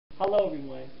Hello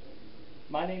everyone,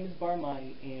 my name is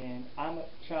Barmani and I'm a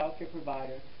child care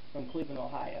provider from Cleveland,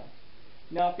 Ohio.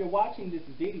 Now if you're watching this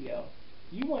video,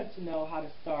 you want to know how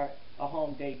to start a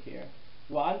home daycare.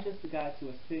 Well, I'm just the guy to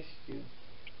assist you.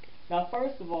 Now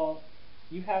first of all,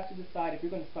 you have to decide if you're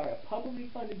going to start a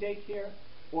publicly funded daycare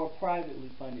or a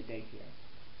privately funded daycare.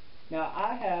 Now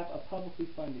I have a publicly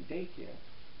funded daycare,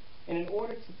 and in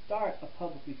order to start a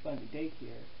publicly funded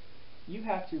daycare, you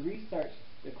have to research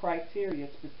the criteria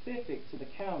specific to the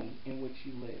county in which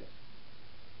you live.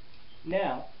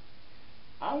 Now,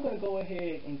 I'm going to go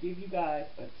ahead and give you guys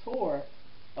a tour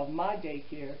of my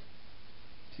daycare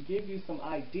to give you some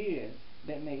ideas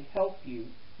that may help you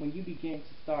when you begin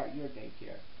to start your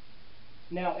daycare.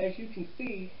 Now, as you can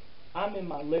see, I'm in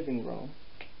my living room.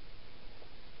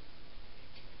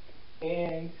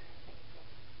 And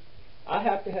I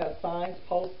have to have signs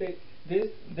posted. This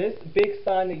big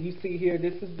sign that you see here,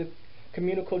 this is the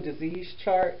communicable disease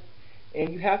chart,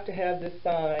 and you have to have this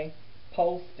sign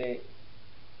posted.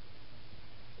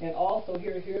 And also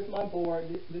here's my board.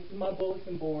 This is my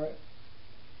bulletin board.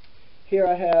 Here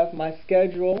I have my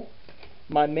schedule,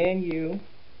 my menu.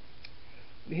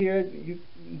 Here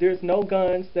there's no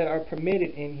guns that are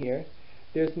permitted in here.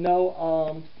 There's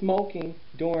no smoking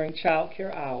during child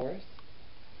care hours.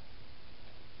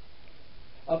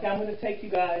 Okay, I'm going to take you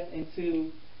guys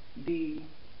into the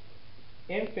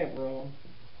infant room.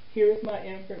 Here's my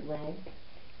infant room.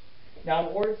 Now,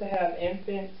 in order to have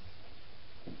infants,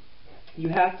 you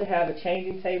have to have a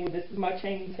changing table. This is my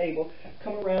changing table.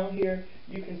 Come around here,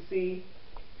 you can see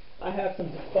I have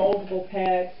some disposable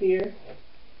pads here.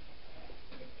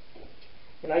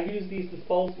 And I use these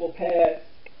disposable pads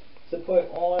to put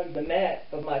on the mat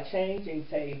of my changing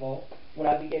table when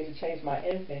I begin to change my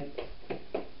infants.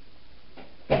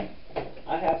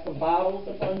 I have some bottles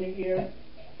up under here,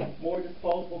 more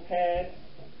disposable pads.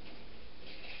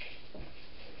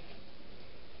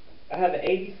 I have an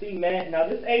ABC mat. Now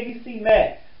this ABC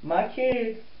mat, my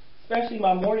kids, especially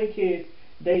my morning kids,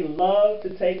 they love to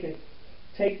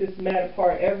take this mat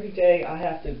apart every day. I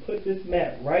have to put this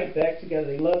mat right back together.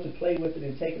 They love to play with it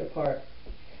and take it apart.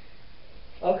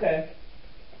 Okay.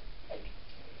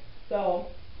 So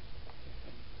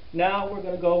now we're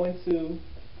going to go into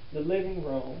the living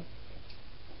room.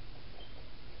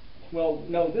 Well,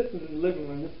 no, this is the living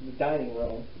room. This is the dining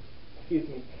room. Excuse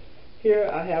me.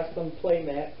 Here I have some play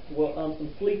mats, some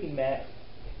sleeping mats,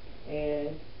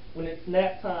 and when it's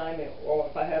nap time, or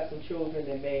if I have some children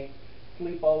that may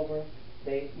sleep over,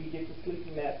 we get the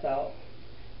sleeping mats out.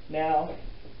 Now,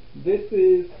 this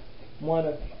is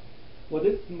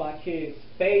this is my kids'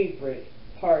 favorite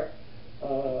part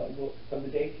of the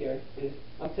daycare.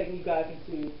 I'm taking you guys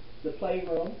into the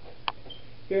playroom.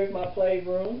 Here's my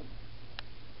playroom.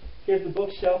 Here's the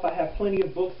bookshelf. I have plenty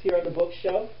of books here on the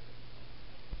bookshelf.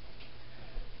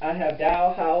 I have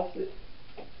doll houses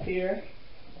here.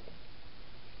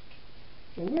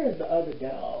 And where's the other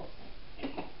dolls?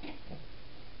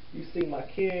 You see my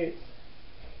kids,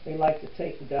 they like to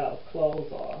take the doll's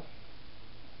clothes off.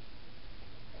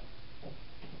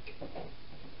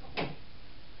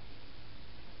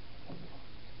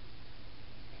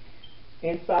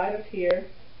 Inside of here,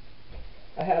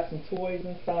 I have some toys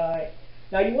inside.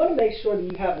 Now you want to make sure that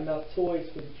you have enough toys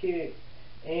for the kids.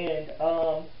 And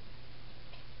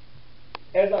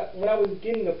when I was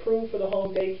getting approved for the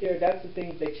home daycare, that's the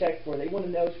things they check for. They want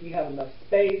to know if you have enough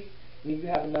space and if you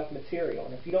have enough material.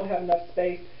 And if you don't have enough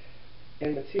space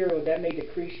and material, that may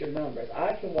decrease your numbers.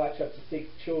 I can watch up to 6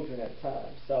 children at a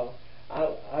time, so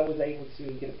I was able to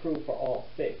get approved for all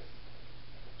 6.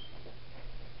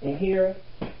 And here,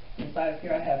 inside of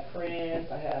here, I have crayons.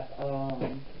 I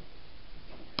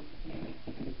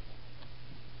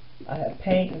have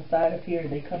paint inside of here.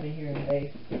 They come in here and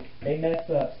they mess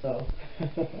up. So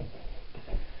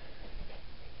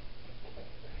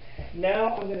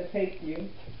now I'm going to take you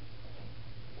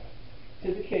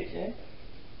to the kitchen.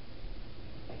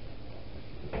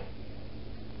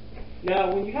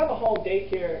 Now, when you have a home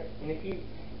daycare, and if you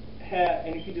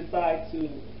decide to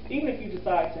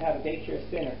have a daycare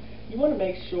center, you want to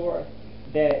make sure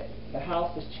that the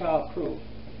house is child-proof.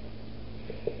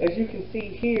 As you can see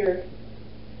here,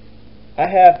 I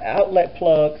have outlet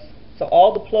plugs, so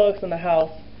all the plugs in the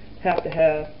house have to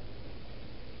have,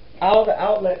 all the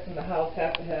outlets in the house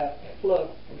have to have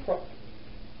plugs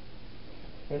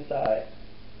inside.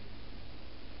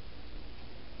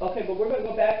 Okay, but we're going to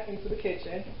go back into the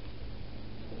kitchen.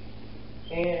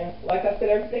 And like I said,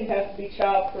 everything has to be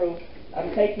child-proof.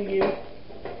 I'm taking you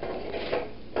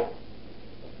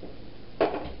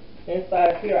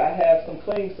inside of here. I have some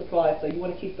cleaning supplies, so you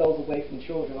want to keep those away from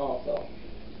children also.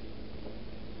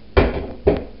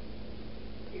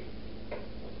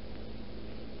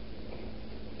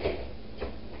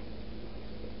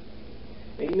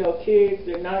 kids,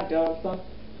 they're not dumb.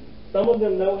 Some of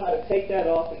them know how to take that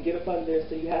off and get up under there,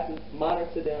 so you have to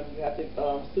monitor them, you have to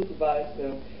supervise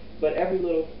them, but every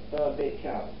little bit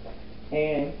counts.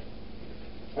 And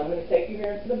I'm going to take you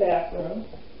here into the bathroom.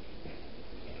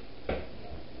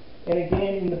 And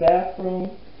again, in the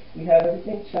bathroom, we have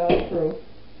everything child-proof.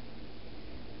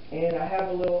 And I have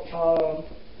a little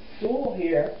stool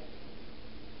here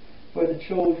for the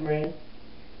children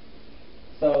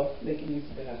so they can use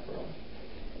the bathroom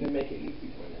and make it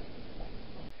easy for them.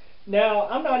 Now,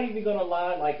 I'm not even going to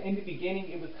lie, like in the beginning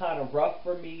it was kind of rough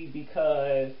for me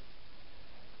because,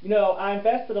 I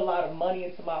invested a lot of money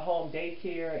into my home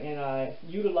daycare and I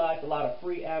utilized a lot of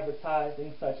free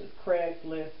advertising such as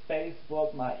Craigslist,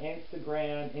 Facebook, my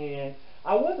Instagram, and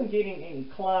I wasn't getting any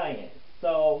clients.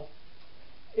 So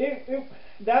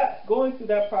going through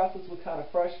that process was kind of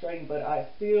frustrating, but I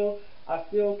still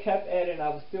kept at it and I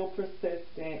was still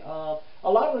persistent. A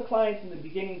lot of the clients in the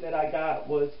beginning that I got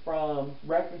was from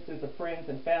references of friends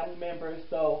and family members.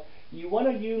 So you want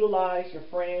to utilize your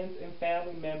friends and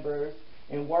family members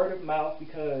and word of mouth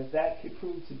because that could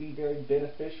prove to be very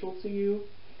beneficial to you.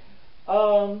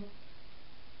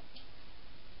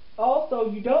 Also,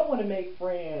 you don't want to make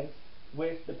friends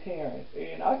with the parents,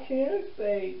 and I can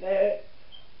say that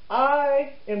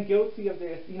I am guilty of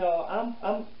this.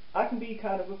 I can be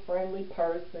kind of a friendly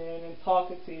person and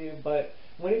talkative, but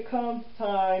when it comes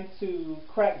time to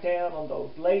crack down on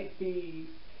those late fees,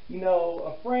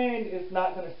 a friend is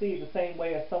not going to see it the same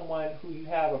way as someone who you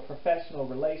have a professional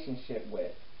relationship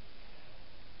with.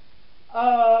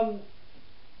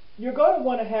 You're going to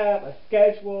want to have a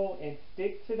schedule and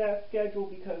stick to that schedule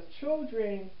because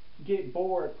children get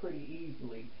bored pretty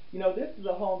easily. This is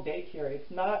a home daycare.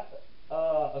 It's not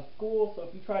a school, so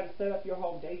if you try to set up your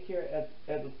home daycare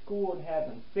as a school and have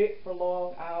them sit for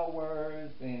long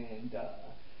hours and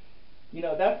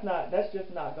that's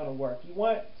just not going to work. You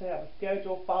want to have a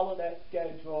schedule, follow that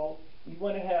schedule. You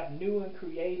want to have new and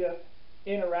creative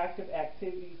interactive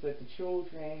activities that the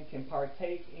children can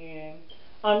partake in.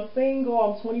 I'm single,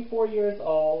 I'm 24 years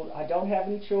old, I don't have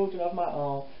any children of my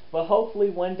own, but hopefully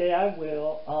one day I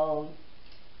will.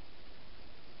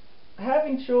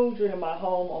 Having children in my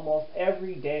home almost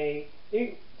every day,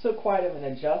 it took quite of an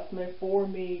adjustment for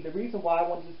me. The reason why I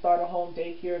wanted to start a home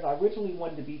daycare is I originally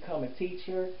wanted to become a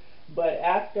teacher, but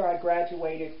after I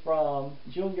graduated from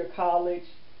junior college,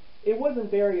 it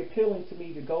wasn't very appealing to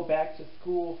me to go back to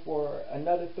school for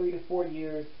another 3 to 4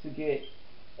 years to get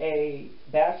a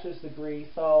bachelor's degree.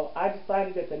 So I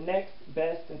decided that the next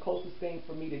best and closest thing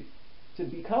for me to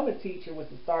become a teacher was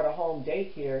to start a home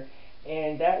daycare,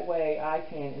 and that way I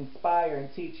can inspire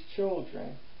and teach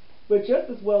children. But just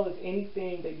as well as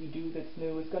anything that you do that's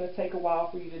new, it's going to take a while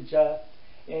for you to adjust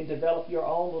and develop your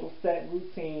own little set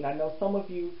routine. I know some of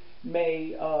you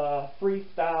may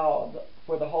freestyle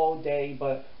for the whole day,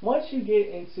 but once you get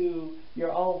into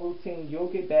your own routine,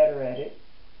 you'll get better at it,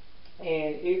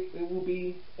 and it will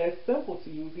be as simple to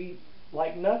you. It'll be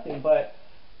like nothing. But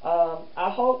I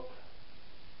hope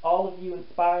all of you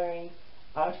inspiring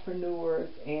entrepreneurs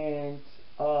and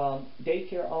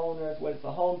daycare owners, whether it's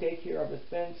a home daycare or a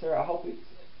center, I hope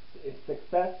it's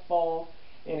successful.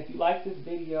 And if you like this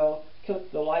video,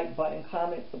 click the like button,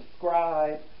 comment,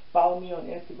 subscribe, follow me on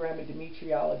Instagram at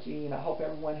Demetriology, and I hope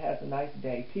everyone has a nice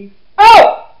day. Peace.